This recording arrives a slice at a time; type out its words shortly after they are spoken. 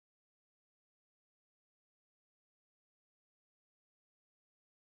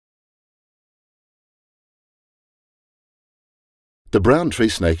The brown tree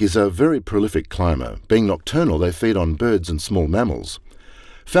snake is a very prolific climber. Being nocturnal, they feed on birds and small mammals.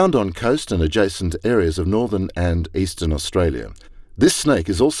 Found on coast and adjacent areas of northern and eastern Australia. This snake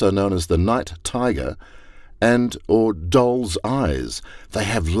is also known as the night tiger or doll's eyes. They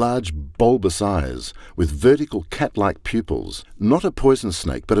have large bulbous eyes with vertical cat-like pupils. Not a poison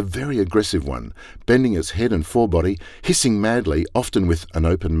snake, but a very aggressive one, bending its head and forebody, hissing madly, often with an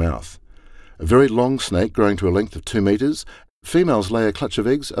open mouth. A very long snake growing to a length of 2 meters. Females lay a clutch of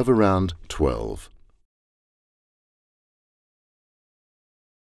eggs of around 12.